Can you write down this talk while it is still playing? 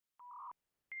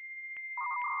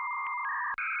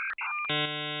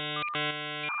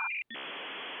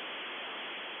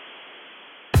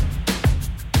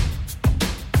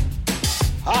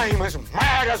I'm as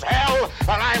mad as hell, and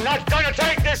I'm not going to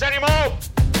take this anymore!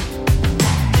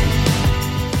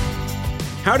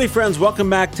 Howdy, friends. Welcome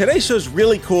back. Today's show is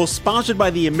really cool, sponsored by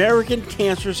the American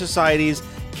Cancer Society's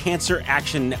Cancer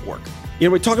Action Network. You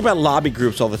know, we talk about lobby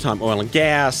groups all the time, oil and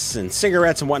gas and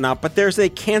cigarettes and whatnot, but there's a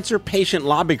cancer patient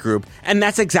lobby group, and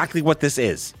that's exactly what this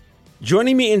is.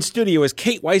 Joining me in studio is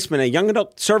Kate Weissman, a young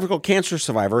adult cervical cancer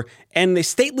survivor and the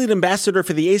state lead ambassador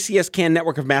for the ACS-CAN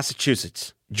Network of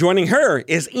Massachusetts. Joining her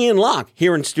is Ian Locke,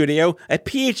 here in studio, a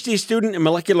PhD student in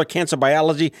molecular cancer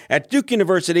biology at Duke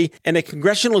University and a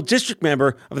congressional district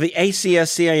member of the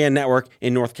ACS-CIN Network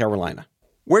in North Carolina.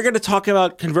 We're going to talk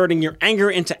about converting your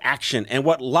anger into action and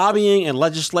what lobbying and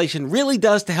legislation really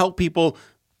does to help people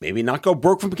maybe not go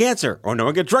broke from cancer, or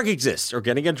knowing a drug exists, or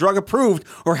getting a drug approved,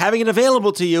 or having it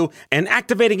available to you, and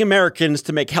activating Americans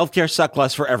to make healthcare suck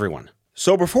less for everyone.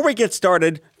 So before we get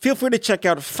started, feel free to check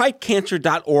out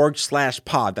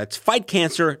fightcancer.org/pod. That's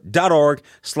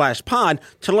fightcancer.org/pod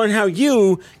to learn how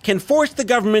you can force the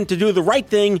government to do the right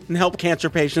thing and help cancer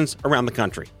patients around the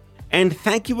country. And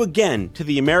thank you again to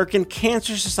the American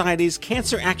Cancer Society's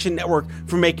Cancer Action Network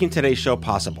for making today's show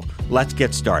possible. Let's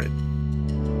get started.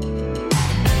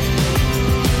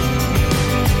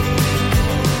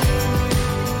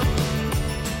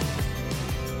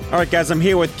 All right, guys, I'm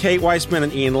here with Kate Weissman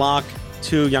and Ian Locke,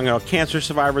 two young adult cancer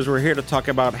survivors. We're here to talk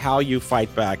about how you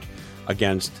fight back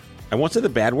against, I won't say the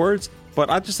bad words, but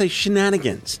I'll just say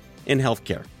shenanigans in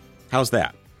healthcare. How's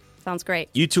that? Sounds great.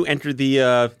 You two entered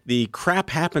the Crap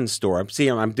Happens store.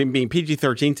 I'm being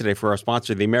PG-13 today for our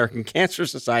sponsor, the American Cancer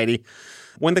Society.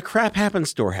 When the Crap Happens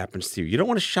store happens to you, you don't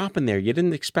want to shop in there. You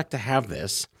didn't expect to have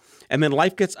this. And then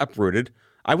life gets uprooted.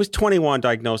 I was 21,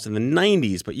 diagnosed in the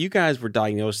 90s, but you guys were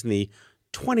diagnosed in the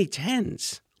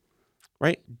 2010s,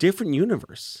 right? Different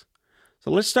universe.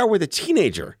 So let's start with a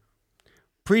teenager.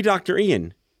 Pre-Dr.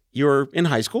 Ian, you were in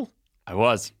high school? I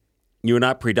was. You were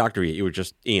not pre-Dr. Ian. You were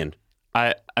just Ian.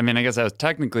 I mean, I guess I was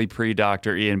technically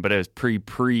pre-Dr. Ian, but it was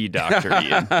pre-Dr.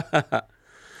 Ian.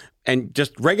 And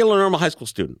just regular, normal high school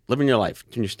student, living your life,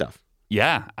 doing your stuff.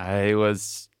 Yeah, I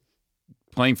was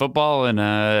playing football in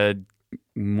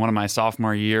one of my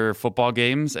sophomore year football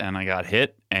games, and I got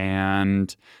hit,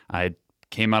 and I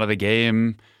came out of the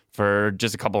game for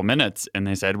just a couple of minutes, and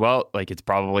they said, well, it's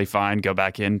probably fine. Go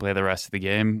back in, play the rest of the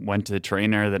game. Went to the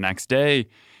trainer the next day,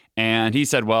 and he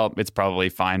said, well, it's probably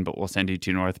fine, but we'll send you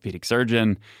to an orthopedic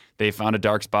surgeon. They found a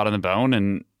dark spot on the bone,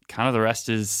 and kind of the rest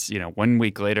is, 1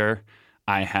 week later,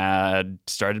 I had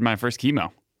started my first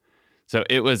chemo. So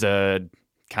it was a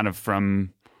kind of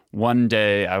from one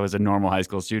day I was a normal high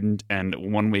school student, and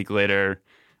 1 week later,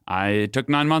 I took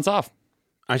 9 months off.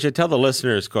 I should tell the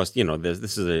listeners, because,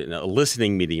 this is a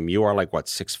listening medium. You are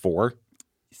 6'4"?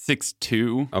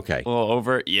 6'2". Okay. A little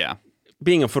over, yeah.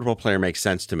 Being a football player makes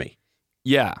sense to me.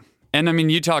 Yeah. And I mean,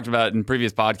 you talked about in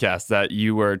previous podcasts that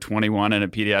you were 21 in a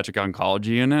pediatric oncology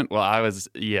unit. Well, I was,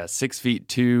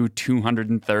 6'2",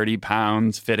 230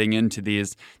 pounds, fitting into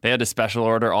these. They had to special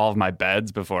order all of my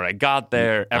beds before I got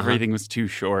there. Everything was too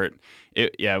short.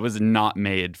 It was not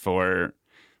made for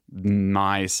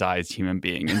my sized human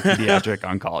being in pediatric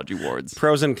oncology wards.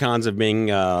 Pros and cons of being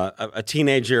a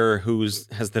teenager who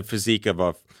has the physique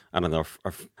of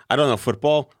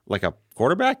football, like a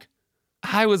quarterback.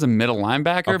 I was a middle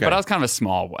linebacker, Okay. but I was kind of a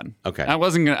small one. Okay. I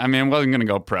wasn't gonna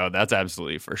go pro. That's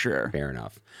absolutely for sure. Fair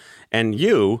enough. And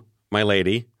you, my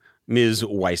lady, Ms.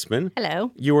 Weissman.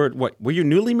 Hello. You were you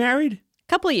newly married?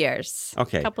 Couple of years.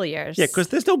 Okay. Couple of years. Yeah, because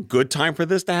there's no good time for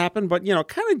this to happen, but,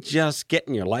 kind of just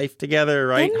getting your life together,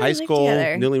 right? Getting your High life school,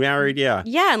 together. newly married, yeah.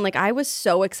 Yeah, and I was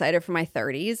so excited for my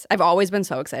 30s. I've always been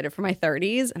so excited for my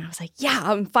 30s. And I was like, yeah,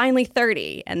 I'm finally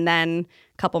 30. And then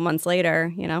a couple months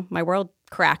later, my world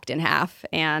cracked in half.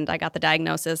 And I got the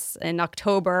diagnosis in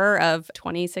October of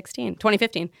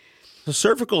 2015. So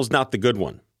cervical is not the good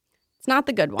one. It's not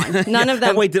the good one. None of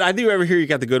them. Wait, did either of you ever hear you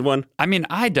got the good one? I mean,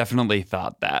 I definitely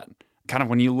thought that. Kind of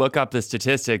when you look up the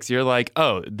statistics, you're like,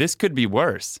 oh, this could be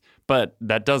worse. But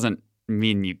that doesn't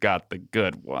mean you got the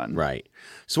good one. Right.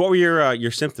 So what were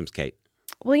your symptoms, Kate?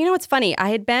 Well, it's funny. I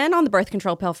had been on the birth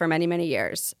control pill for many, many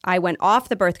years. I went off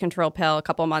the birth control pill a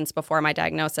couple months before my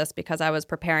diagnosis because I was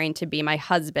preparing to be my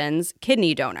husband's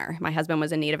kidney donor. My husband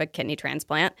was in need of a kidney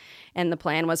transplant, and the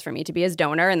plan was for me to be his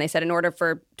donor. And they said in order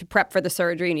to prep for the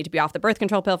surgery, you need to be off the birth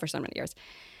control pill for so many years.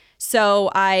 So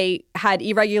I had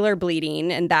irregular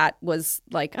bleeding, and that was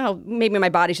like, oh, maybe my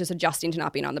body's just adjusting to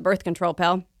not being on the birth control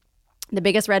pill. The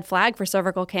biggest red flag for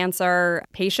cervical cancer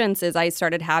patients is I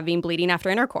started having bleeding after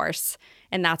intercourse.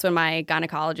 And that's when my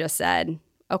gynecologist said,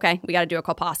 okay, we got to do a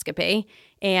colposcopy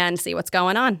and see what's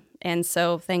going on. And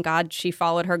so thank God she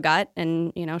followed her gut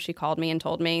and, she called me and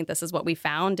told me this is what we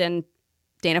found. And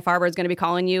Dana-Farber is going to be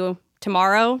calling you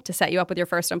tomorrow to set you up with your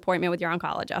first appointment with your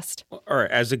oncologist. All right.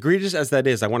 As egregious as that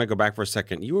is, I want to go back for a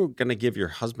second. You were going to give your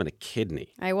husband a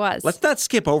kidney. I was. Let's not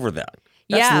skip over that.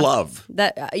 That's love.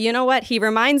 You know what? He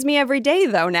reminds me every day,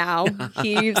 though, now.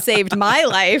 He saved my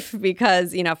life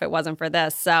because, if it wasn't for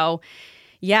this. So,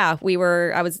 yeah,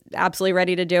 I was absolutely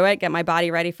ready to do it, get my body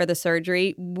ready for the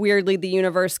surgery. Weirdly, the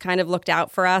universe kind of looked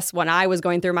out for us. When I was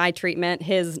going through my treatment,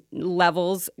 his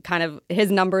numbers kind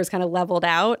of leveled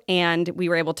out, and we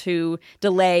were able to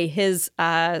delay his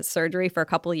surgery for a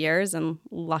couple of years. And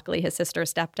luckily, his sister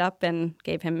stepped up and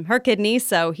gave him her kidney,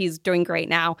 so he's doing great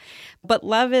now. But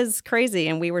love is crazy,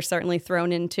 and we were certainly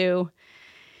thrown into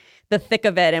the thick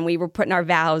of it, and we were putting our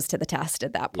vows to the test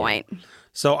at that point. Yeah.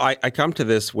 So I come to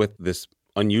this with this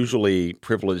unusually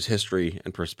privileged history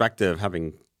and perspective,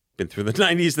 having been through the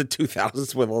 90s, the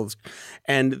 2000s with all this.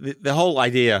 And the whole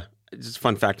idea, just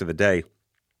fun fact of the day,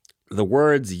 the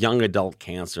words young adult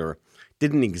cancer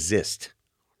didn't exist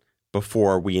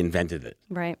before we invented it.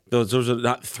 Right. Those are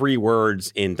not three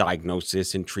words in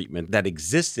diagnosis and treatment that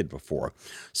existed before.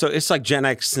 So it's like Gen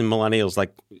X and millennials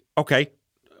like, okay,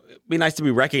 it'd be nice to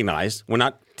be recognized. We're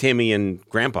not Timmy and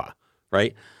Grandpa,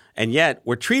 right? And yet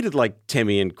we're treated like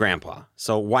Timmy and Grandpa.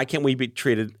 So why can't we be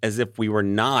treated as if we were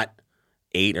not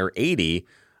 8 or 80?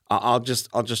 I'll just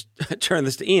turn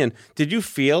this to Ian. Did you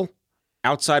feel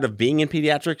outside of being in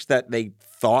pediatrics that they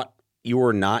thought you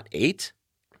were not 8?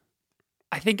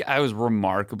 I think I was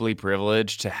remarkably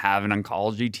privileged to have an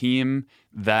oncology team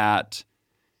that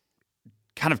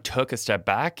kind of took a step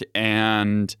back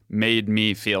and made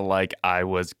me feel like I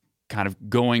was kind of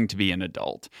going to be an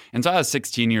adult. And so I was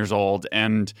 16 years old,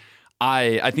 and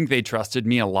I think they trusted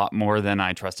me a lot more than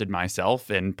I trusted myself,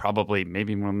 and probably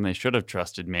maybe more than they should have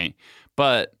trusted me.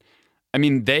 But I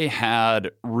mean, they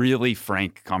had really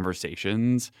frank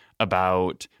conversations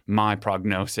about my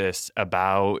prognosis,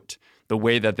 about the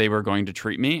way that they were going to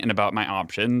treat me, and about my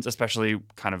options, especially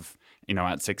kind of,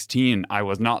 at 16, I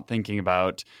was not thinking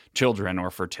about children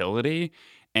or fertility.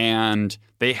 And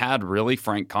they had really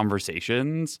frank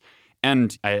conversations.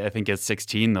 And I think at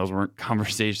 16, those weren't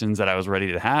conversations that I was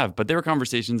ready to have, but they were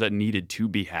conversations that needed to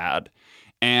be had.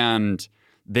 And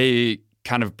they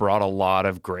kind of brought a lot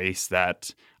of grace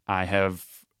that I have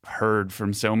heard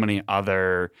from so many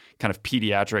other kind of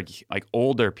pediatric, like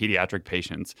older pediatric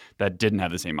patients that didn't have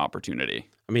the same opportunity.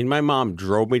 I mean, my mom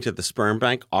drove me to the sperm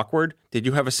bank. Awkward. Did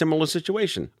you have a similar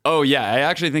situation? Oh, yeah. I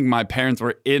actually think my parents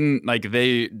were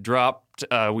they dropped,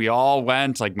 we all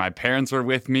went, my parents were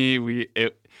with me.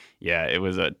 It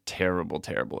was a terrible,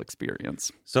 terrible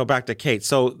experience. So back to Kate.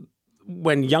 So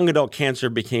when young adult cancer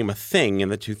became a thing in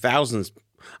the 2000s,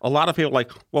 a lot of people were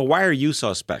like, well, why are you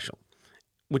so special?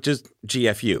 Which is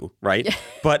GFU, right?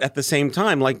 But at the same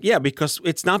time, because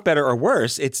it's not better or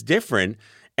worse, it's different.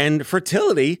 And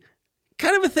fertility,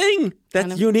 kind of a thing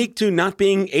that's unique to not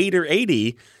being 8 or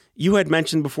 80. You had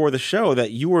mentioned before the show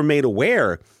that you were made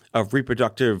aware of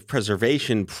reproductive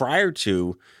preservation prior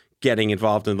to getting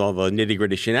involved in all the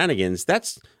nitty-gritty shenanigans.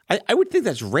 I would think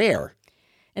that's rare.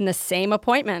 In the same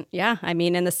appointment, yeah. I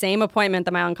mean, in the same appointment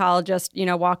that my oncologist,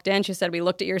 walked in, she said, we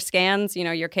looked at your scans,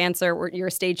 your cancer, you're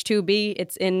stage 2B.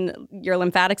 It's in your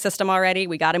lymphatic system already.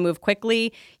 We got to move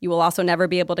quickly. You will also never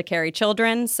be able to carry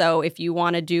children. So if you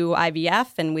want to do IVF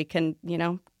and we can,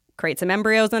 create some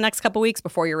embryos in the next couple weeks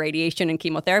before your radiation and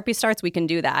chemotherapy starts, we can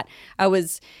do that. I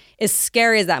was, as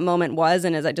scary as that moment was,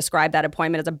 and as I described that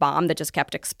appointment as a bomb that just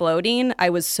kept exploding,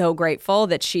 I was so grateful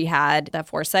that she had that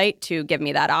foresight to give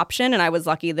me that option. And I was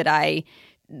lucky that I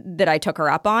took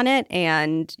her up on it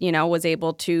and, was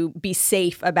able to be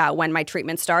safe about when my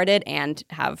treatment started and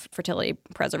have fertility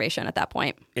preservation at that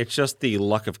point. It's just the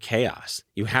luck of chaos.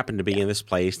 You happen to be in this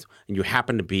place and you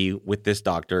happen to be with this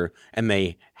doctor and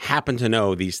they happen to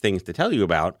know these things to tell you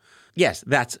about. Yes,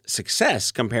 that's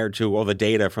success compared to all the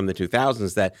data from the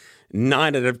 2000s that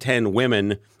 9 out of 10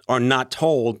 women are not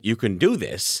told you can do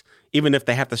this, even if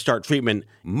they have to start treatment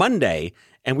Monday.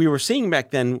 And we were seeing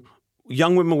back then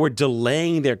young women were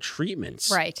delaying their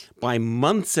treatments by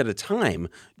months at a time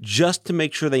just to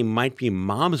make sure they might be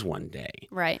moms one day.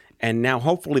 Right. And now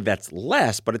hopefully that's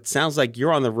less, but it sounds like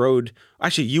you're on the road.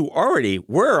 Actually, you already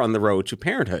were on the road to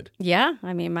parenthood. Yeah.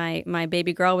 I mean, my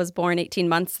baby girl was born 18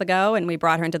 months ago and we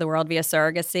brought her into the world via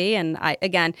surrogacy. And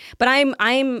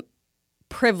I'm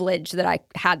privileged that I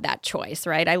had that choice,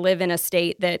 right? I live in a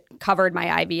state that covered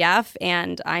my IVF,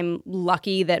 and I'm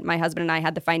lucky that my husband and I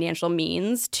had the financial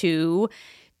means to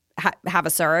have a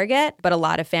surrogate, but a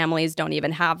lot of families don't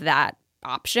even have that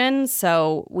option.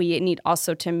 So we need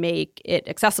also to make it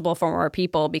accessible for more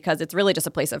people, because it's really just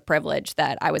a place of privilege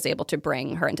that I was able to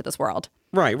bring her into this world.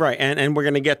 Right. And we're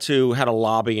going to get to how to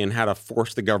lobby and how to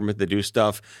force the government to do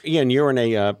stuff. Ian, you're in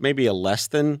a maybe a less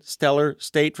than stellar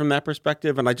state from that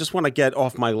perspective, and I just want to get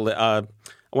off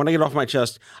my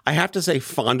chest. I have to say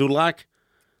Fond du Lac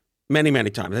many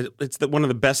times. It's one of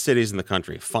the best cities in the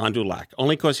country, Fond du Lac.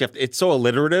 Only because it's so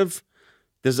alliterative.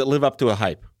 Does it live up to a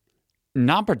hype?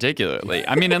 Not particularly.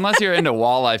 I mean, unless you're into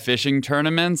walleye fishing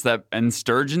tournaments and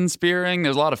sturgeon spearing,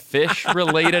 there's a lot of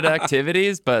fish-related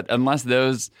activities, but unless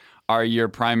those are your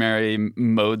primary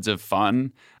modes of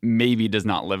fun, maybe does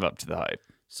not live up to the hype.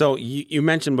 So you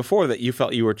mentioned before that you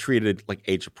felt you were treated like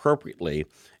age appropriately.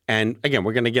 And again,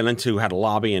 we're going to get into how to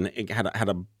lobby and how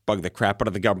to bug the crap out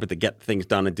of the government to get things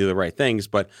done and do the right things.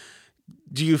 But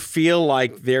do you feel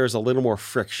like there's a little more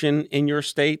friction in your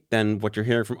state than what you're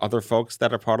hearing from other folks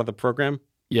that are part of the program?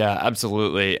 Yeah,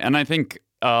 absolutely. And I think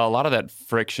a lot of that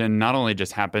friction not only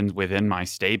just happens within my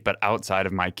state, but outside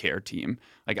of my care team.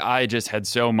 Like, I just had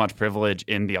so much privilege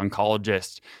in the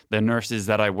oncologist, the nurses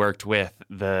that I worked with,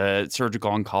 the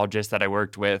surgical oncologists that I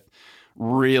worked with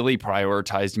really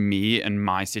prioritized me and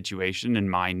my situation and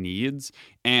my needs.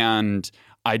 And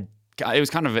it was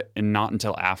kind of not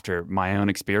until after my own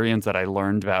experience that I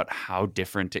learned about how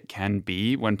different it can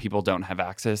be when people don't have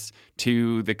access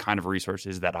to the kind of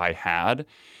resources that I had.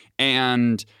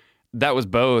 And that was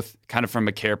both kind of from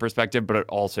a care perspective, but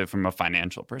also from a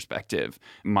financial perspective.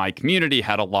 My community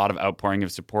had a lot of outpouring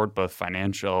of support, both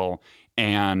financial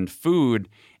and food,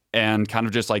 and kind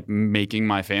of just like making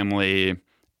my family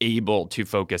able to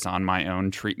focus on my own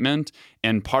treatment.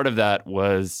 And part of that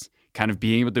was kind of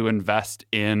being able to invest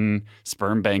in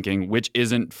sperm banking, which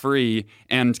isn't free.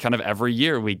 And kind of every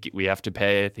year we have to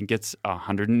pay, I think it's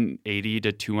 $180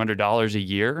 to $200 a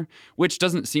year, which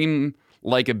doesn't seem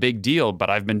like a big deal,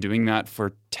 but I've been doing that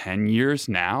for 10 years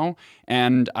now.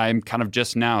 And I'm kind of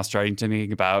just now starting to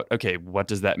think about, okay, what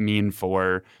does that mean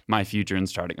for my future in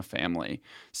starting a family?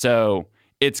 So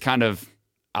it's kind of,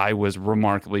 I was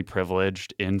remarkably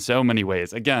privileged in so many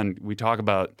ways. Again, we talk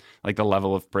about like the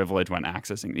level of privilege when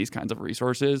accessing these kinds of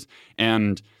resources.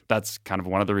 And that's kind of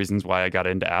one of the reasons why I got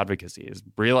into advocacy, is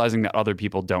realizing that other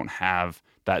people don't have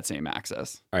that same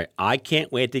access. All right. I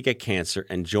can't wait to get cancer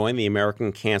and join the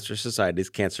American Cancer Society's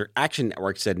Cancer Action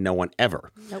Network, said no one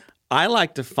ever. Nope. I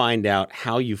like to find out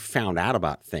how you found out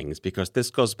about things, because this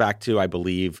goes back to, I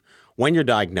believe, when you're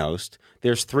diagnosed,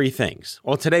 there's three things.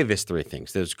 Well, today there's three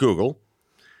things. There's Google,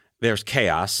 there's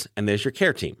chaos, and there's your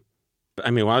care team.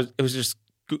 I mean,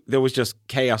 there was just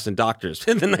chaos and doctors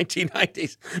in the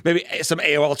 1990s. Maybe some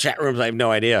AOL chat rooms, I have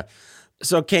no idea.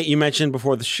 So, Kate, you mentioned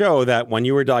before the show that when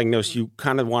you were diagnosed, you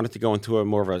kind of wanted to go into a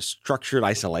more of a structured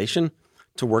isolation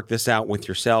to work this out with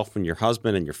yourself and your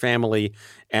husband and your family.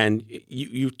 And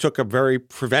you took a very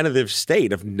preventative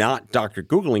state of not Dr.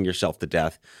 Googling yourself to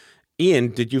death. Ian,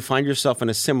 did you find yourself in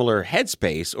a similar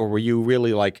headspace, or were you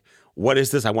really like, what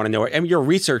is this? I want to know. I mean, you're a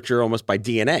researcher almost by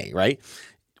DNA, right?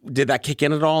 Did that kick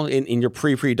in at all in your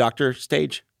pre-doctor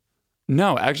stage?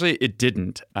 No, actually, it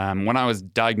didn't. When I was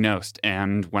diagnosed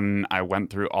and when I went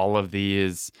through all of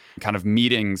these kind of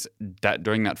meetings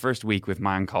during that first week with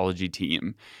my oncology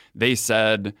team, they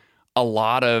said a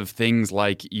lot of things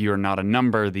like, you're not a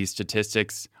number, these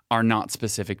statistics are not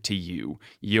specific to you.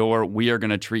 We are going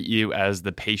to treat you as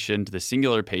the patient, the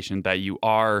singular patient that you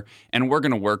are, and we're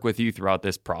going to work with you throughout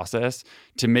this process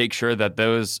to make sure that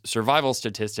those survival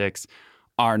statistics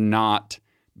are not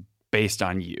based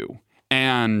on you.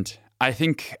 And I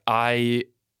think I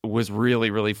was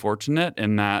really, really fortunate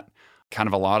in that kind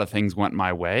of a lot of things went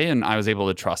my way and I was able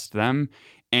to trust them.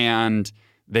 And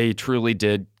they truly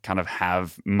did kind of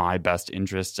have my best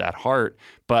interests at heart.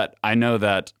 But I know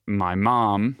that my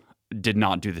mom did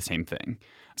not do the same thing.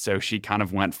 So she kind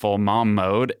of went full mom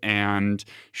mode, and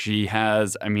she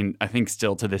has, I mean, I think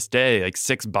still to this day, like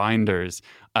 6 binders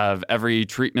of every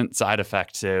treatment side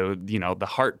effect. So, you know, the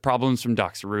heart problems from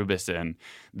doxorubicin,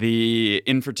 the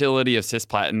infertility of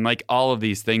cisplatin, like all of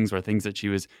these things were things that she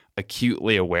was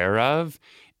acutely aware of.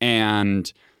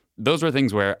 And those were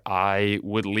things where I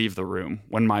would leave the room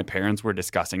when my parents were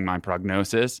discussing my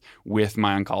prognosis with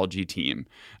my oncology team,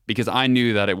 because I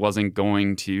knew that it wasn't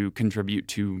going to contribute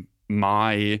to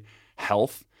my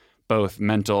health, both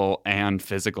mental and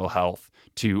physical health,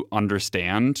 to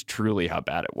understand truly how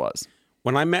bad it was.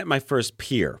 When I met my first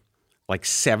peer, like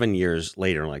 7 years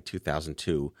later, in like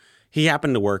 2002, he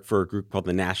happened to work for a group called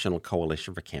the National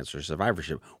Coalition for Cancer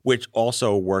Survivorship, which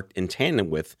also worked in tandem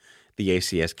with the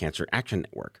ACS Cancer Action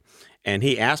Network. And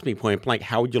he asked me point blank,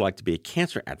 how would you like to be a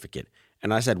cancer advocate?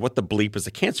 And I said, what the bleep is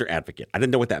a cancer advocate? I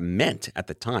didn't know what that meant at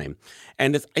the time.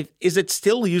 And is it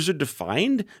still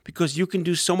user-defined? Because you can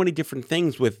do so many different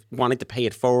things with wanting to pay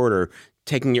it forward or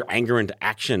taking your anger into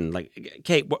action. Like,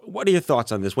 Kate, what are your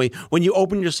thoughts on this? When you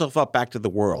open yourself up back to the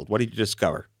world, what did you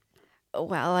discover?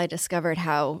 Well, I discovered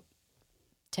how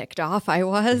ticked off I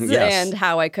was Yes. and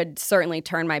how I could certainly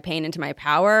turn my pain into my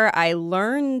power. I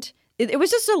learned it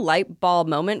was just a light bulb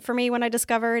moment for me when I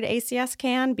discovered ACS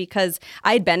Can, because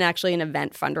I'd been actually in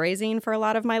event fundraising for a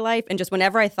lot of my life. And just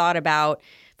whenever I thought about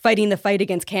fighting the fight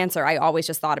against cancer, I always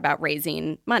just thought about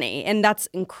raising money. And that's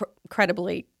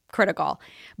incredibly critical.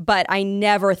 But I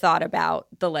never thought about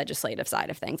the legislative side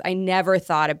of things. I never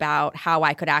thought about how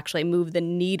I could actually move the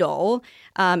needle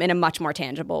in a much more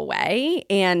tangible way.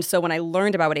 And so when I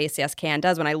learned about what ACS Can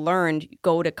does, when I learned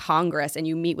go to Congress and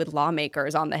you meet with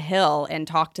lawmakers on the Hill and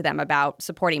talk to them about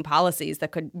supporting policies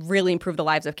that could really improve the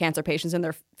lives of cancer patients and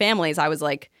their families, I was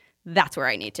like, that's where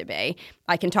I need to be.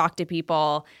 I can talk to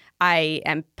people. I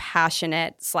am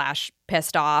passionate /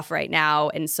 pissed off right now.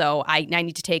 And so I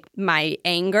need to take my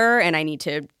anger and I need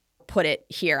to put it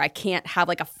here. I can't have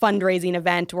like a fundraising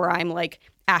event where I'm like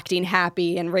acting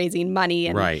happy and raising money.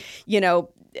 And, Right.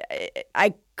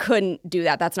 I couldn't do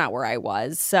that. That's not where I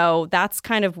was. So that's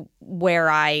kind of where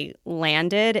I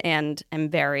landed, and I'm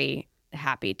very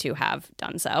happy to have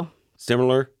done so.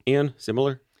 Similar, Ian?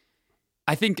 Similar?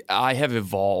 I think I have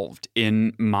evolved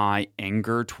in my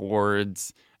anger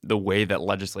towards the way that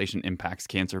legislation impacts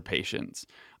cancer patients.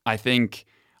 I think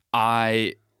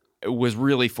I was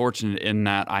really fortunate in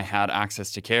that I had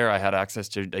access to care. I had access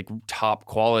to like top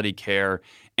quality care.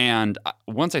 And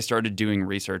once I started doing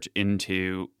research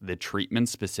into the treatment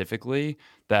specifically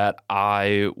that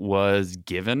I was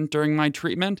given during my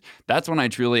treatment, that's when I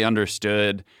truly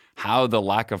understood how the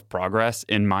lack of progress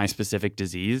in my specific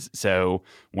disease. So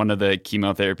one of the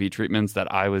chemotherapy treatments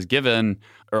that I was given,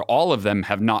 or all of them,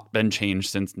 have not been changed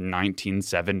since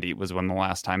 1970 was when the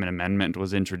last time an amendment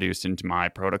was introduced into my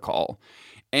protocol.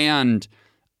 And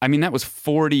I mean, that was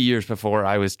 40 years before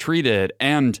I was treated.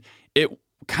 And it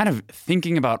kind of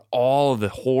thinking about all the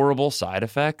horrible side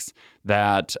effects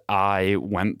that I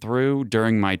went through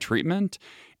during my treatment,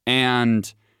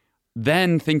 and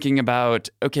then thinking about,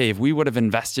 okay, if we would have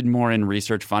invested more in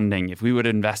research funding, if we would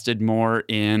have invested more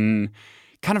in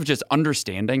kind of just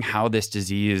understanding how this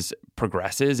disease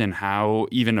progresses and how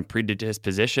even a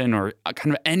predisposition or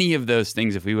kind of any of those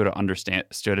things, if we would have understood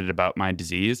it about my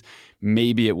disease,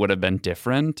 maybe it would have been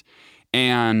different.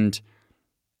 And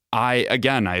I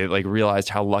like realized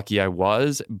how lucky I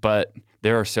was, but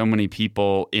there are so many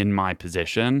people in my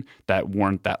position that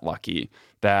weren't that lucky,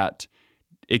 that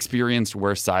experienced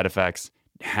worse side effects,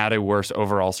 had a worse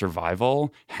overall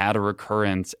survival, had a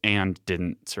recurrence, and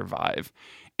didn't survive.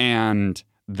 And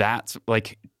that's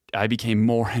like, I became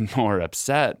more and more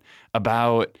upset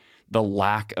about the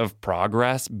lack of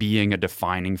progress being a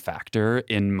defining factor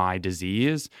in my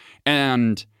disease,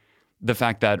 and the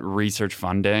fact that research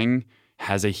funding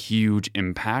has a huge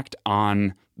impact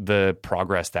on the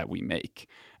progress that we make.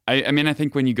 I mean, I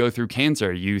think when you go through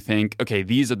cancer, you think, okay,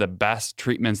 these are the best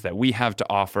treatments that we have to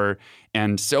offer.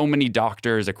 And so many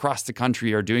doctors across the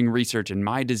country are doing research in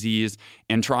my disease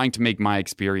and trying to make my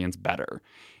experience better.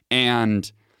 And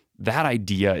that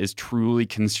idea is truly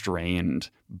constrained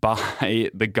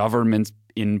by the government's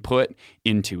input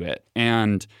into it.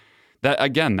 And that,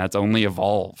 again, that's only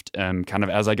evolved. Kind of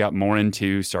as I got more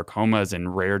into sarcomas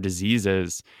and rare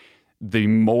diseases, the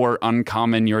more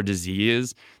uncommon your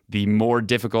disease, the more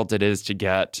difficult it is to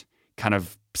get kind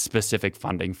of specific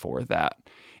funding for that.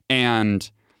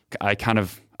 And I kind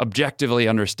of objectively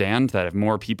understand that if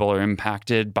more people are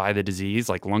impacted by the disease,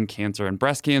 like lung cancer and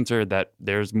breast cancer, that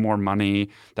there's more money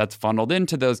that's funneled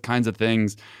into those kinds of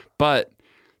things. But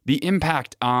the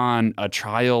impact on a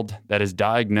child that is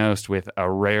diagnosed with a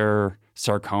rare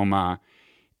sarcoma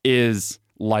is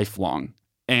lifelong.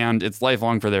 And it's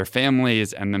lifelong for their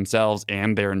families and themselves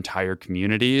and their entire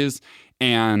communities.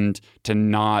 And to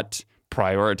not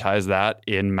prioritize that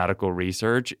in medical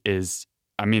research is,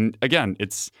 I mean, again,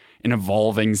 it's an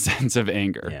evolving sense of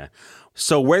anger. Yeah.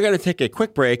 So we're going to take a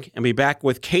quick break and be back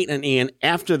with Kate and Ian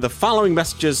after the following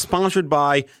messages sponsored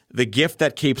by The Gift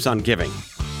That Keeps on Giving.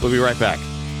 We'll be right back.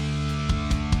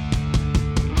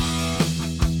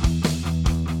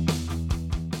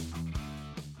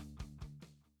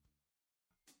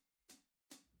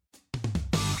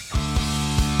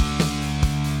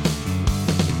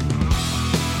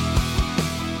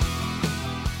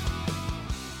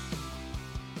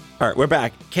 All right, we're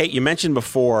back. Kate, you mentioned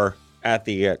before at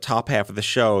the top half of the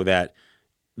show that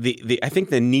I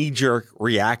think the knee-jerk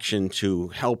reaction to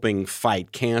helping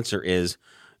fight cancer is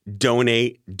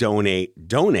donate, donate,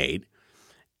 donate.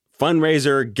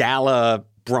 Fundraiser, gala,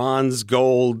 bronze,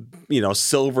 gold,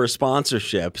 silver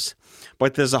sponsorships.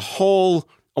 But there's a whole,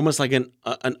 almost like an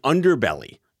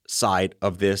underbelly side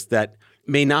of this that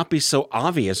may not be so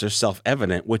obvious or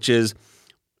self-evident, which is,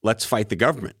 let's fight the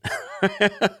government.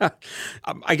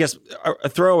 I guess a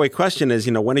throwaway question is,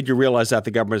 when did you realize that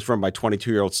the government is run by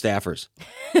 22-year-old staffers?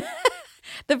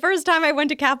 The first time I went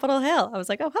to Capitol Hill, I was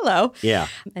like, oh, hello. Yeah.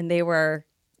 And they were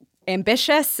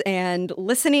ambitious and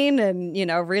listening and,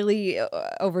 really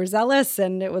overzealous.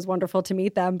 And it was wonderful to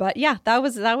meet them. But yeah, that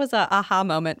was a aha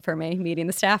moment for me, meeting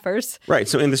the staffers. Right.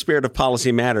 So in the spirit of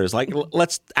Policy Matters,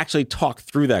 let's actually talk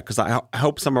through that, because I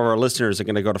hope some of our listeners are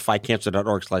going to go to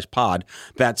fightcancer.org/pod.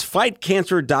 That's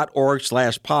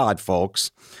fightcancer.org/pod,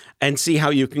 folks, and see how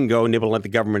you can go nibble at the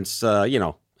government's,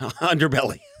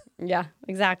 underbelly. Yeah,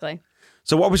 exactly.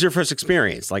 So what was your first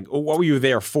experience? What were you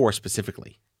there for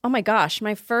specifically? Oh my gosh,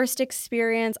 my first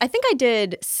experience, I think I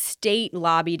did state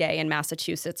lobby day in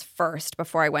Massachusetts first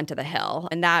before I went to the Hill.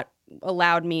 And that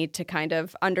allowed me to kind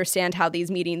of understand how these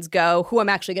meetings go, who I'm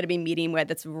actually going to be meeting with.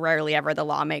 It's rarely ever the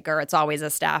lawmaker. It's always a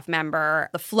staff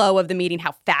member. The flow of the meeting,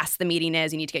 how fast the meeting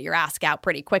is. You need to get your ask out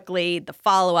pretty quickly, the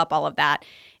follow-up, all of that.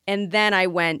 And then I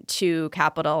went to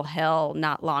Capitol Hill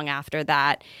not long after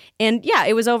that. And yeah,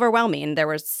 it was overwhelming. There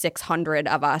were 600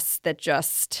 of us that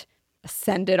just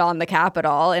ascended on the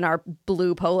Capitol in our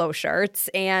blue polo shirts.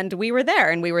 And we were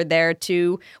there. And we were there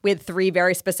we had 3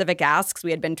 very specific asks. We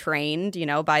had been trained,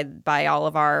 by all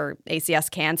of our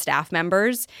ACS CAN staff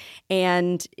members.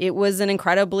 And it was an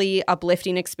incredibly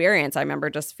uplifting experience. I remember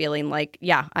just feeling like,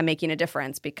 yeah, I'm making a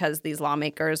difference, because these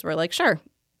lawmakers were like, sure,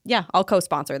 yeah, I'll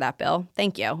co-sponsor that bill.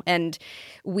 Thank you. And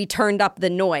we turned up the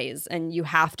noise, and you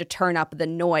have to turn up the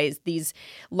noise. These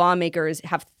lawmakers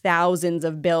have thousands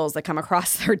of bills that come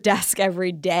across their desk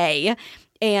every day.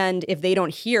 And if they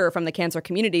don't hear from the cancer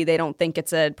community, they don't think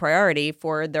it's a priority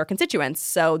for their constituents.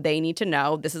 So they need to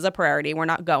know this is a priority. We're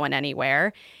not going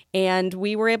anywhere. And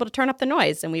we were able to turn up the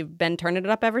noise, and we've been turning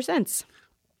it up ever since.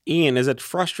 Ian, is it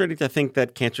frustrating to think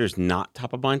that cancer is not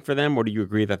top of mind for them, or do you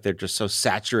agree that they're just so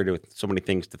saturated with so many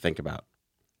things to think about?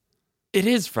 It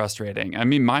is frustrating. I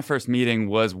mean, my first meeting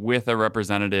was with a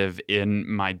representative in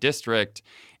my district,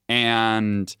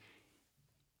 and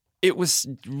it was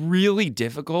really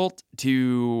difficult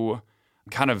to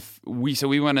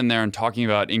we went in there and talking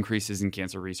about increases in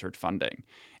cancer research funding.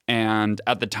 And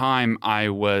at the time, I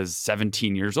was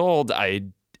 17 years old. I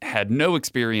had no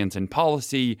experience in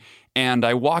policy. And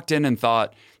I walked in and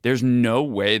thought, there's no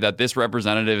way that this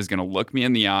representative is going to look me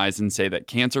in the eyes and say that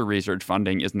cancer research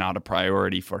funding is not a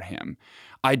priority for him.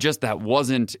 That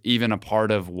wasn't even a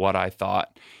part of what I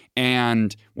thought.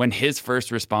 And when his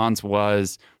first response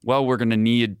was, well, we're going to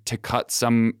need to cut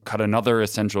another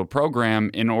essential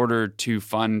program in order to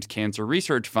fund cancer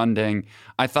research funding,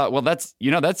 I thought, well, that's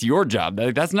your job.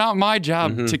 That's not my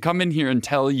job to come in here and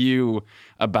tell you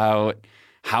about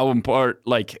how important,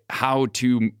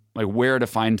 where to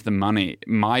find the money.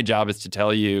 My job is to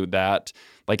tell you that,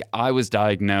 I was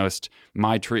diagnosed,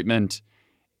 my treatment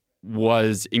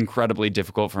was incredibly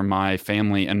difficult for my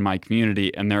family and my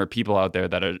community, and there are people out there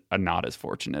that are not as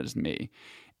fortunate as me.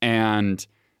 And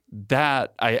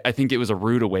that, I think it was a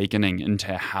rude awakening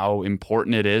into how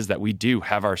important it is that we do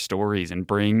have our stories and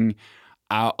bring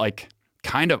out,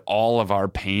 kind of all of our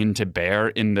pain to bear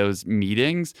in those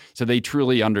meetings, so they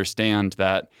truly understand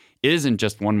that it isn't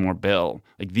just one more bill.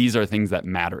 These are things that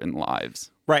matter in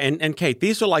lives. Right. And Kate,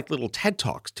 these are like little TED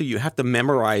Talks, too. You have to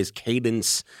memorize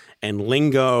cadence and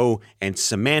lingo and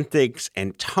semantics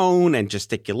and tone and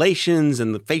gesticulations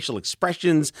and the facial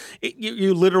expressions.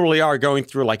 You literally are going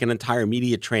through an entire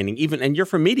media training, and you're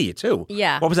from media, too.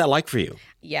 Yeah. What was that like for you?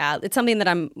 Yeah, it's something that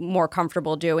I'm more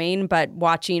comfortable doing, but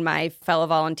watching my fellow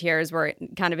volunteers were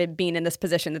kind of being in this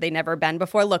position that they'd never been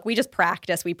before. Look, we just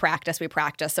practice, we practice.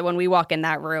 So when we walk in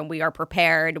that room, we are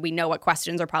prepared. We know what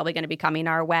questions are probably going to be coming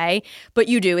our way. But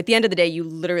you do. At the end of the day, you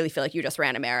literally feel like you just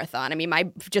ran a marathon. I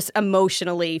mean, just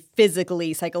emotionally,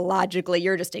 physically, psychologically,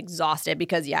 you're just exhausted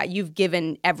because, yeah, you've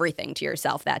given everything to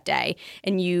yourself that day.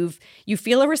 And you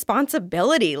feel a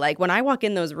responsibility. When I walk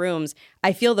in those rooms,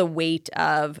 I feel the weight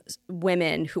of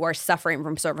women who are suffering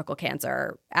from cervical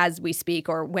cancer as we speak,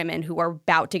 or women who are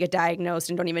about to get diagnosed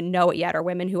and don't even know it yet, or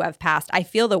women who have passed. I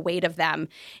feel the weight of them.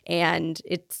 And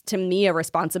it's, to me, a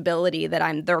responsibility that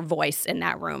I'm their voice in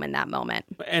that room in that moment.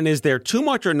 And is there too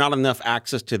much or not enough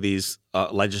access to these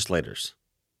legislators?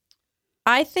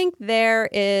 I think there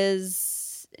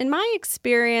is in my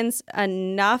experience,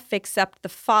 enough, except the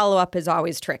follow-up is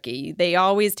always tricky. They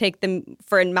always take them,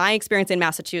 in my experience in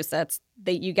Massachusetts,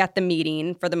 you get the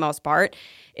meeting for the most part.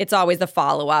 It's always the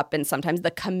follow-up and sometimes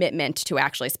the commitment to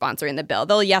actually sponsoring the bill.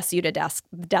 They'll yes you to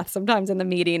death sometimes in the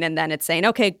meeting, and then it's saying,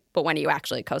 okay, but when are you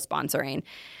actually co-sponsoring?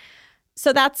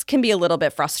 So that can be a little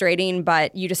bit frustrating,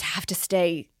 but you just have to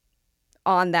stay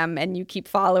on them and you keep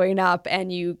following up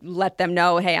and you let them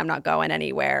know, hey, I'm not going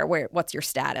anywhere. What's your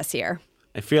status here?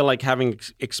 I feel like having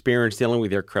experience dealing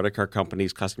with your credit card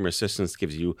company's customer assistance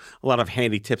gives you a lot of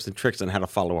handy tips and tricks on how to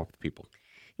follow up with people.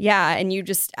 Yeah, and you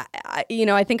just,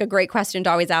 I think a great question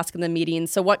to always ask in the meeting.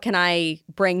 So what can I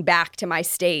bring back to my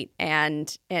state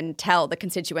and tell the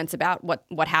constituents about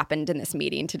what happened in this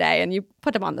meeting today? And you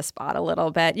put them on the spot a little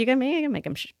bit. You can make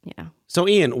them, So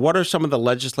Ian, what are some of the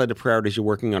legislative priorities you're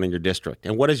working on in your district?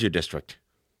 And what is your district?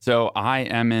 So I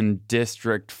am in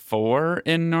District 4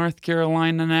 in North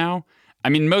Carolina now. I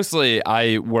mean, mostly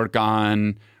I work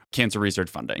on cancer research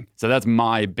funding. So that's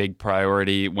my big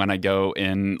priority when I go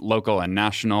in local and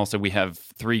national. So we have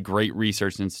 3 great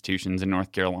research institutions in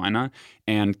North Carolina,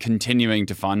 and continuing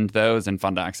to fund those and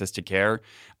fund access to care.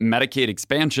 Medicaid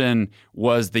expansion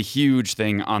was the huge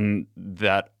thing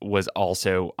that was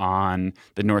also on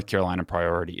the North Carolina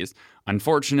priorities.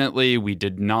 Unfortunately, we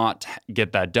did not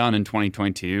get that done in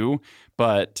 2022,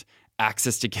 but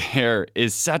access to care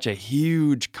is such a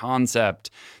huge concept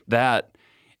that,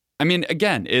 I mean,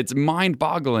 again, it's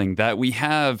mind-boggling that we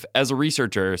have, as a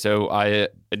researcher, so I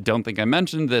don't think I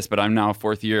mentioned this, but I'm now a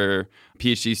 4th-year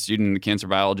PhD student in the cancer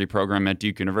biology program at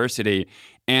Duke University.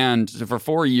 And so for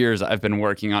 4 years, I've been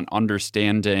working on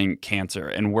understanding cancer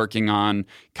and working on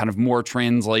kind of more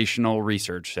translational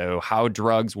research, so how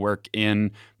drugs work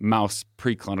in mouse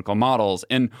preclinical models.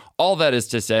 And all that is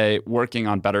to say, working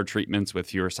on better treatments with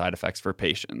fewer side effects for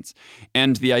patients.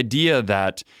 And the idea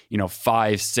that,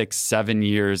 5, 6, 7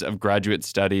 years of graduate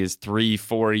studies, 3,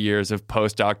 4 years of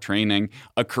postdoc training,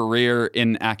 a career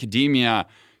in academia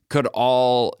could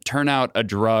all turn out a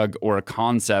drug or a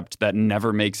concept that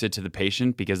never makes it to the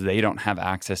patient because they don't have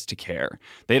access to care.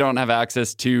 They don't have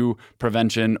access to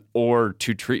prevention or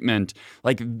to treatment.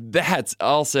 Like, that's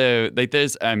also, like,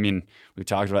 this, I mean, we've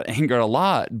talked about anger a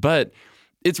lot, but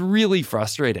it's really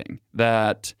frustrating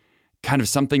that kind of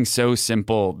something so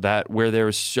simple, that where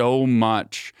there's so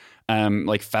much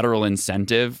federal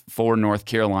incentive for North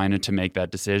Carolina to make that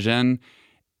decision,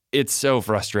 it's so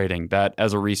frustrating that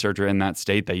as a researcher in that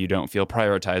state that you don't feel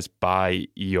prioritized by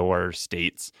your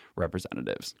state's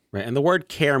representatives. Right. And the word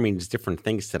care means different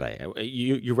things today.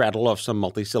 You rattle off some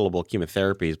multisyllable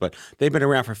chemotherapies, but they've been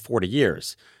around for 40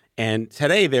 years. And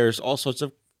today there's all sorts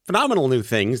of phenomenal new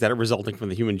things that are resulting from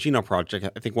the Human Genome Project.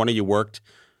 I think one of you worked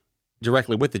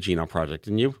directly with the Genome Project,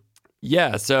 didn't you?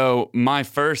 Yeah. So my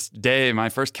first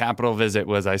Capitol visit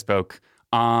was I spoke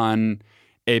on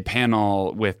a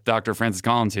panel with Dr. Francis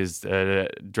Collins, who's the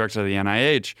director of the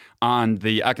NIH, on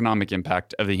the economic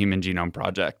impact of the Human Genome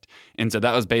Project. And so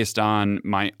that was based on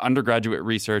my undergraduate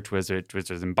research, which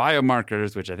was in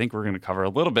biomarkers, which I think we're going to cover a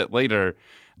little bit later.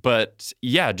 But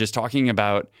yeah, just talking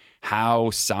about how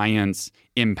science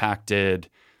impacted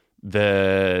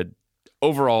the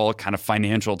overall kind of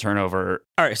financial turnover.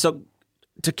 All right, so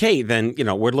to Kate, then,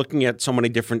 we're looking at so many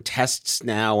different tests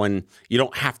now, and you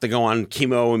don't have to go on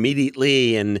chemo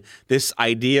immediately. And this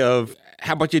idea of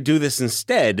how about you do this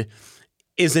instead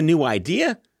is a new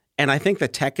idea. And I think the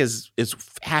tech is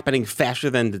happening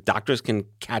faster than the doctors can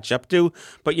catch up to.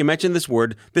 But you mentioned this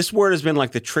word. This word has been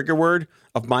like the trigger word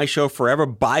of my show forever,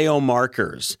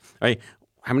 biomarkers, right?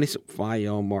 How many?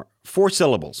 4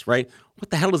 syllables, right? What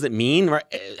the hell does it mean? Right?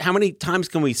 How many times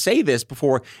can we say this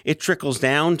before it trickles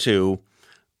down to,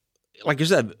 like you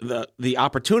said, the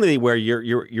opportunity where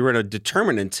you're in a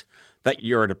determinant, that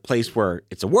you're at a place where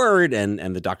it's a word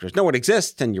and the doctors know it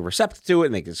exists and you're receptive to it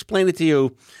and they can explain it to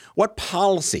you. What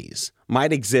policies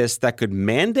might exist that could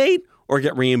mandate or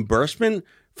get reimbursement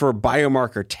for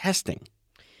biomarker testing?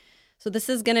 So this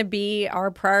is going to be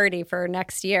our priority for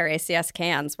next year, ACS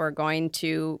CANS. We're going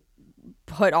to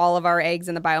put all of our eggs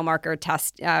in the biomarker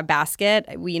test basket.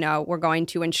 We're going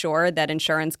to ensure that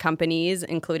insurance companies,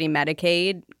 including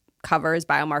Medicaid, covers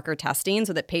biomarker testing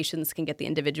so that patients can get the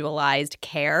individualized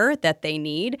care that they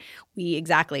need. We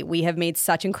have made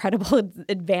such incredible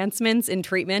advancements in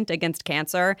treatment against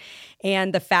cancer.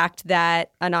 And the fact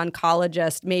that an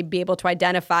oncologist may be able to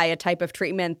identify a type of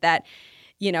treatment that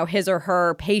his or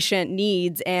her patient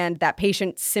needs, and that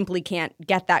patient simply can't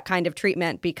get that kind of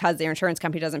treatment because their insurance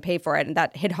company doesn't pay for it. And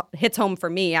that hits home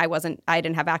for me. I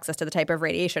didn't have access to the type of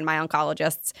radiation my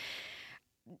oncologists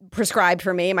prescribed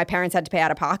for me. My parents had to pay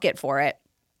out of pocket for it.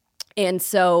 And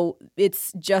so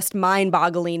it's just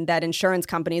mind-boggling that insurance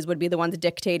companies would be the ones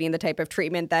dictating the type of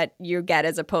treatment that you get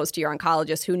as opposed to your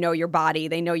oncologists who know your body,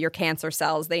 they know your cancer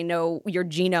cells, they know your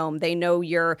genome, they know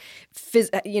your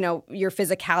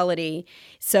physicality.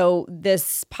 So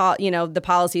this, the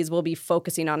policies we'll be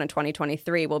focusing on in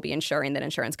 2023 will be ensuring that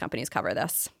insurance companies cover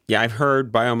this. Yeah, I've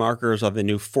heard biomarkers are the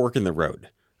new fork in the road.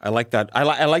 I like that.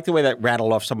 I like the way that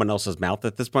rattled off someone else's mouth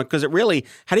at this point, because it really,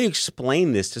 how do you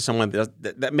explain this to someone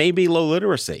that may be low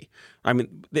literacy? I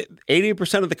mean,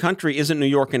 80% of the country isn't New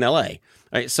York and LA,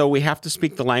 right? So we have to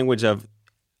speak the language of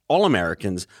all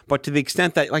Americans, but to the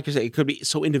extent that, like you say, it could be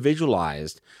so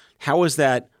individualized. How is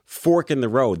that fork in the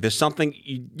road? There's something,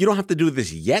 you don't have to do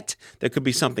this yet. There could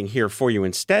be something here for you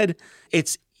instead.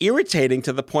 It's irritating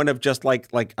to the point of just like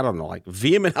I don't know, like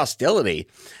vehement hostility,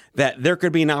 that there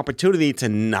could be an opportunity to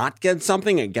not get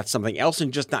something and get something else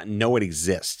and just not know it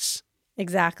exists.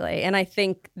 Exactly. And I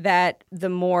think that the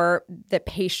more that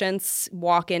patients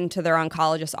walk into their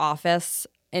oncologist's office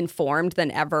informed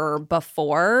than ever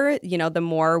before, the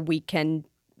more we can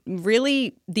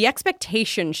really, the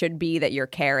expectation should be that your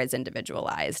care is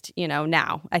individualized,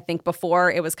 now. I think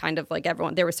before it was kind of like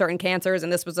everyone, there were certain cancers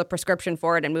and this was a prescription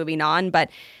for it and moving on. But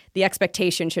the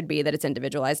expectation should be that it's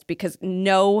individualized, because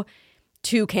no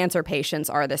two cancer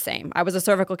patients are the same. I was a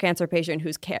cervical cancer patient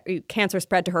whose cancer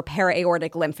spread to her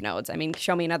para-aortic lymph nodes. I mean,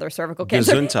 show me another cervical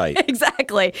cancer. Gesundheit.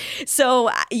 Exactly.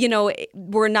 So,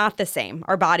 we're not the same.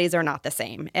 Our bodies are not the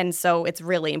same. And so it's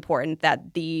really important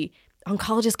that the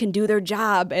oncologists can do their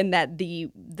job and that the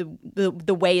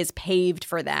way is paved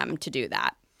for them to do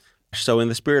that. So in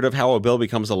the spirit of how a bill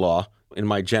becomes a law, in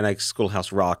my Gen X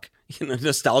Schoolhouse Rock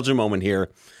nostalgia moment here,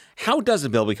 how does a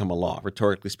bill become a law,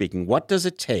 rhetorically speaking? What does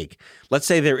it take? Let's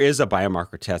say there is a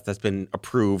biomarker test that's been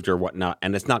approved or whatnot,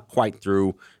 and it's not quite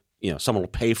through, someone will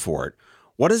pay for it.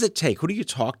 What does it take? Who do you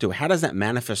talk to? How does that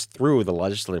manifest through the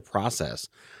legislative process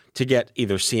to get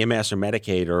either CMS or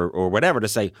Medicaid or whatever to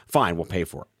say, fine, we'll pay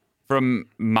for it? From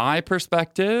my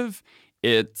perspective,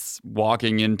 it's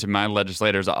walking into my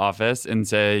legislator's office and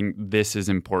saying, this is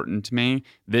important to me.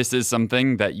 This is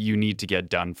something that you need to get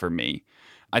done for me.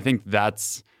 I think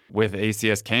that's, with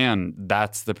ACS CAN,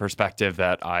 that's the perspective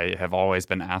that I have always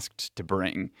been asked to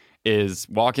bring, is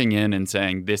walking in and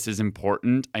saying, this is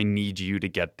important. I need you to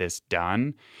get this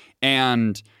done.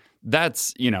 And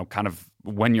that's, kind of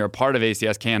when you're a part of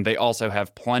ACS CAN, they also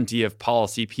have plenty of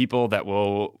policy people that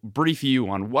will brief you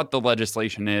on what the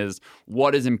legislation is,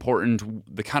 what is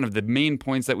important, the kind of the main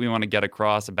points that we want to get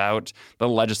across about the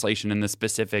legislation and the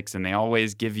specifics. And they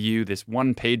always give you this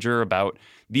one pager about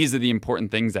these are the important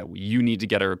things that you need to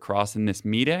get across in this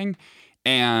meeting.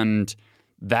 And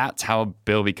that's how a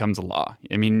bill becomes a law.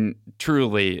 I mean,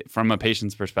 truly, from a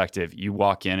patient's perspective, you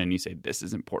walk in and you say, this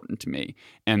is important to me,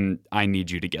 and I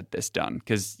need you to get this done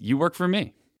because you work for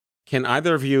me. Can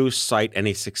either of you cite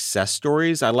any success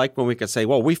stories? I like when we could say,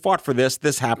 well, we fought for this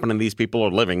happened, and these people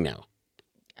are living now.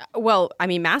 Well, I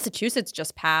mean, Massachusetts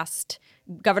just passed.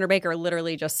 Governor Baker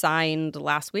literally just signed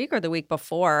last week or the week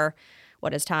before,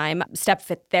 step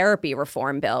therapy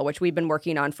reform bill, which we've been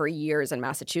working on for years in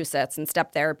Massachusetts. And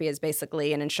step therapy is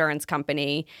basically an insurance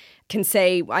company can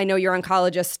say, I know your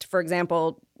oncologist, for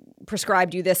example,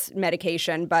 prescribed you this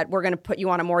medication, but we're going to put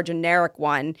you on a more generic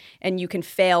one, and you can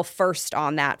fail first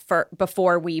on that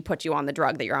before we put you on the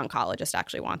drug that your oncologist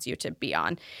actually wants you to be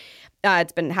on.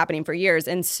 It's been happening for years.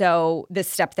 And so this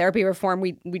step therapy reform,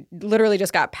 we literally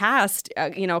just got passed,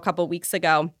 a couple of weeks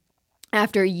ago,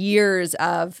 after years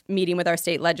of meeting with our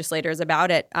state legislators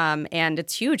about it. And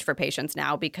it's huge for patients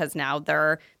now, because now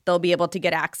they'll be able to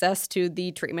get access to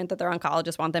the treatment that their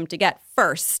oncologists want them to get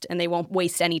first, and they won't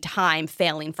waste any time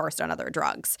failing first on other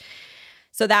drugs.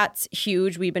 So that's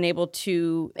huge. We've been able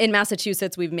to, in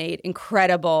Massachusetts, we've made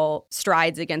incredible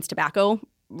strides against tobacco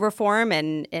reform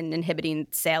and inhibiting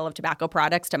sale of tobacco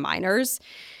products to minors.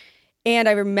 And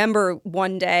I remember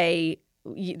one day,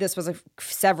 this was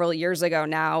several years ago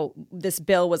now, this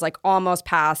bill was almost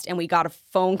passed, and we got a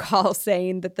phone call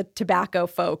saying that the tobacco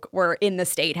folk were in the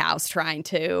State House trying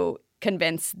to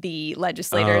convince the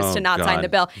legislators to not sign the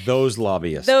bill. Those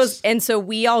lobbyists. And so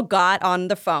we all got on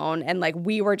the phone and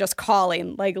we were just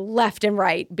calling left and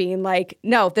right, being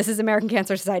no, this is American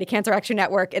Cancer Society, Cancer Action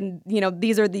Network. And,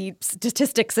 these are the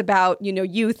statistics about,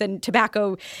 youth and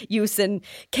tobacco use and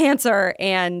cancer.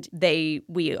 And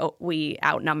we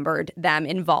outnumbered them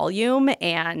in volume,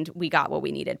 and we got what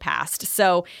we needed passed.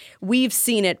 So we've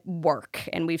seen it work,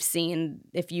 and we've seen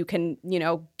if you can,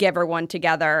 get everyone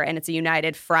together and it's a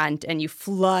united front, and you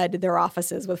flood their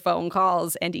offices with phone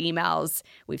calls and emails,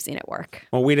 we've seen it work.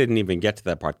 Well, we didn't even get to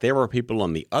that part. There are people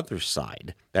on the other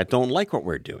side that don't like what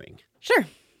we're doing. Sure.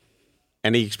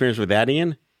 Any experience with that,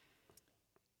 Ian?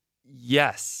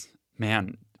 Yes,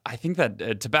 man. I think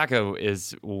that tobacco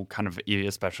is kind of,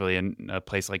 especially in a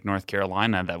place like North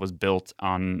Carolina that was built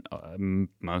on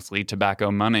mostly tobacco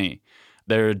money.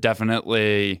 There are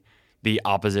definitely the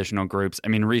oppositional groups. I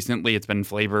mean, recently it's been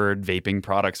flavored vaping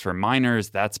products for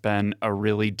minors. That's been a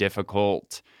really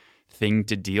difficult thing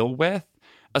to deal with,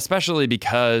 especially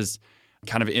because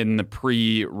kind of in the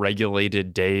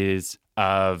pre-regulated days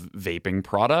of vaping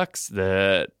products,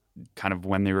 the kind of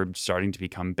when they were starting to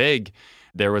become big,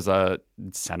 there was a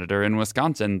senator in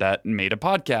Wisconsin that made a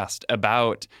podcast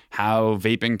about how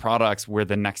vaping products were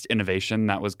the next innovation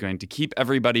that was going to keep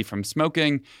everybody from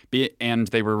smoking. And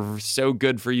they were so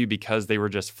good for you because they were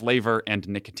just flavor and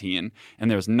nicotine,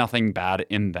 and there was nothing bad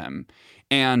in them.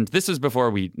 And this was before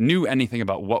we knew anything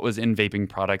about what was in vaping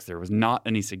products. There was not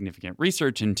any significant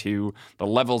research into the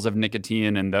levels of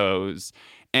nicotine in those.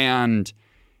 And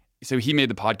so he made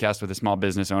the podcast with a small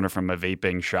business owner from a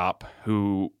vaping shop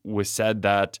who said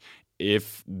that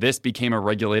if this became a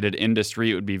regulated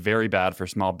industry, it would be very bad for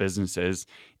small businesses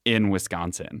in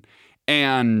Wisconsin.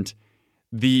 And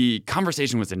the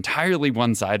conversation was entirely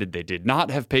one-sided. They did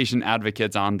not have patient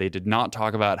advocates on. They did not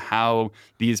talk about how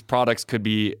these products could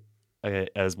be,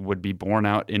 as would be borne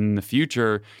out in the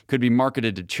future, could be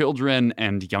marketed to children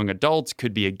and young adults,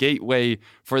 could be a gateway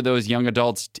for those young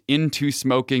adults into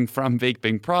smoking from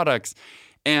vaping products.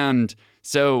 And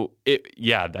so,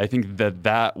 I think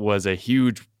that was a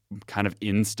huge kind of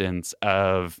instance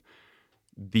of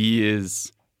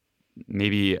these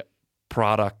maybe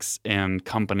products and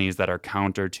companies that are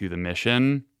counter to the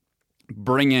mission,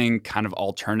 bringing kind of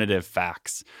alternative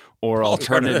facts or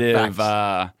alternative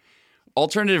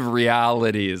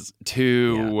realities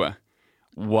to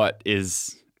what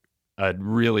is a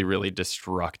really, really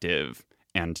destructive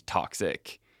and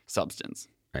toxic substance.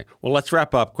 Right. Well, let's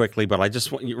wrap up quickly, but I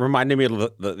just want you reminded me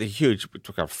of the huge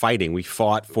fighting. We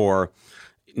fought for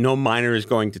no minors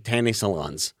going to tanning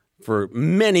salons for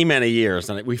many, many years,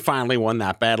 and we finally won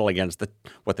that battle against the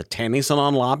tanning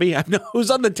salon lobby. I know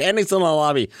who's on the tanning salon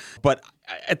lobby, but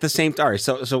at the same time,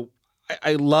 so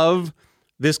I love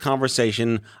this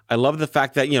conversation. I love the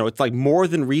fact that, it's like more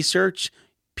than research.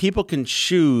 People can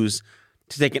choose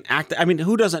to take an act. I mean,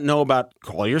 who doesn't know about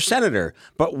call your senator?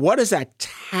 But what does that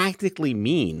tactically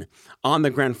mean on the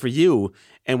ground for you?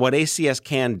 And what ACS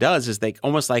CAN does is they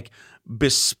almost like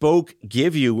bespoke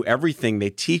give you everything. They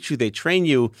teach you, they train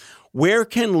you. Where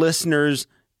can listeners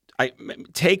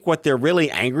take what they're really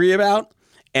angry about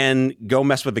and go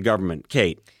mess with the government?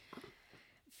 Kate.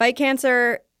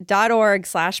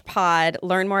 FightCancer.org/pod.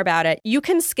 Learn more about it. You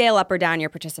can scale up or down your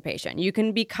participation. You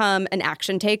can become an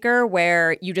action taker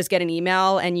where you just get an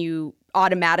email and you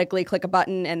automatically click a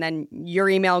button and then your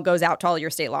email goes out to all your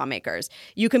state lawmakers.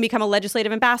 You can become a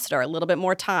legislative ambassador, a little bit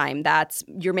more time. That's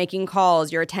you're making calls,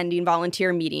 you're attending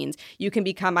volunteer meetings. You can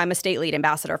become, I'm a state lead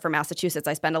ambassador for Massachusetts.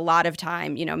 I spend a lot of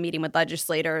time, meeting with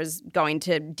legislators, going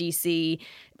to DC,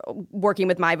 working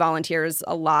with my volunteers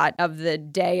a lot of the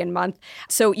day and month.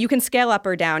 So you can scale up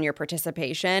or down your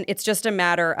participation. It's just a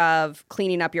matter of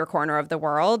cleaning up your corner of the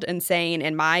world and saying,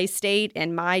 in my state,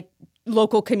 in my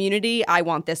local community, I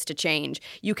want this to change.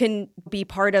 You can be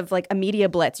part of like a media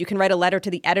blitz. You can write a letter to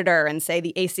the editor and say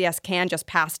the ACS CAN just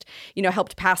passed,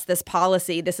 helped pass this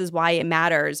policy. This is why it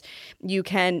matters. You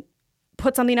can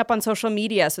put something up on social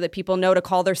media so that people know to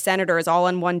call their senators all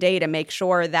in one day to make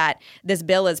sure that this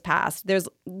bill is passed. There's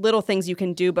little things you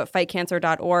can do, but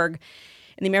fightcancer.org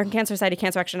and the American Cancer Society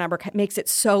Cancer Action Network makes it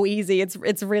so easy.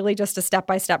 It's really just a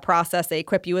step-by-step process. They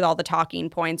equip you with all the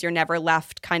talking points. You're never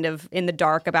left kind of in the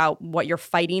dark about what you're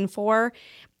fighting for.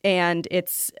 And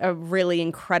it's a really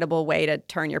incredible way to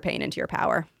turn your pain into your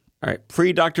power. All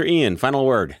right. Dr. Ian, final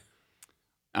word.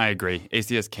 I agree.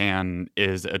 ACS CAN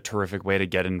is a terrific way to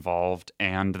get involved.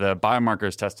 And the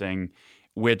biomarkers testing,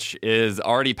 which is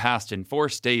already passed in 4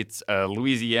 states,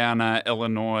 Louisiana,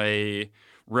 Illinois,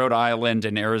 Rhode Island,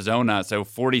 and Arizona. So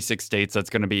 46 states, that's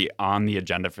going to be on the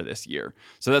agenda for this year.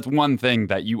 So that's one thing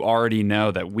that you already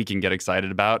know that we can get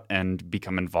excited about and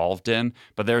become involved in.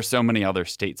 But there are so many other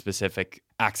state-specific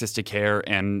access to care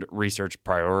and research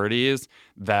priorities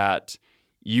that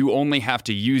you only have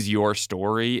to use your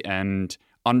story and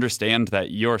understand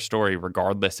that your story,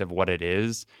 regardless of what it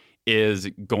is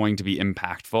going to be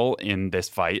impactful in this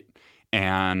fight.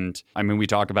 And I mean, we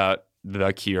talk about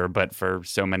the cure, but for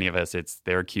so many of us,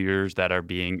 there are cures that are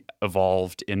being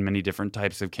evolved in many different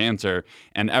types of cancer,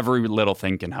 and every little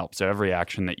thing can help. So every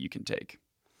action that you can take.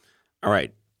 All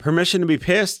right. Permission to be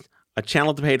pissed, a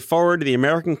channel to pay it forward to the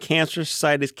American Cancer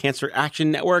Society's Cancer Action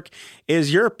Network,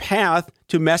 is your path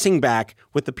to messing back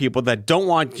with the people that don't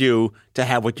want you to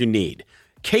have what you need.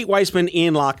 Kate Weissman,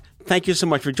 Ian Locke, thank you so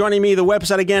much for joining me. The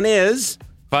website again is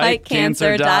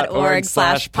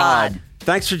fightcancer.org/pod.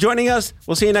 Thanks for joining us.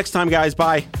 We'll see you next time, guys.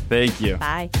 Bye. Thank you.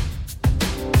 Bye.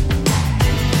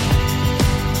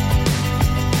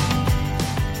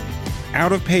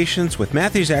 Out of Patience with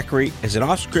Matthew Zachary is an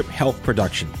Off-Script Health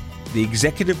production. The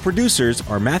executive producers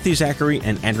are Matthew Zachary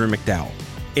and Andrew McDowell.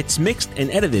 It's mixed and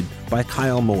edited by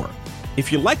Kyle Moore.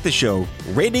 If you like the show,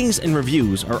 ratings and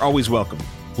reviews are always welcome.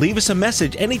 Leave us a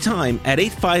message anytime at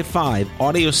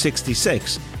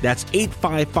 855-AUDIO-66. That's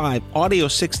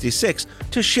 855-AUDIO-66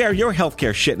 to share your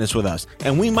healthcare shitness with us,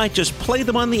 and we might just play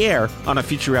them on the air on a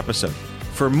future episode.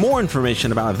 For more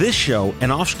information about this show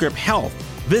and Off-Script Health,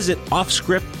 visit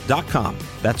offscript.com.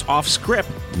 That's offscript,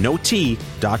 no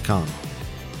T.com.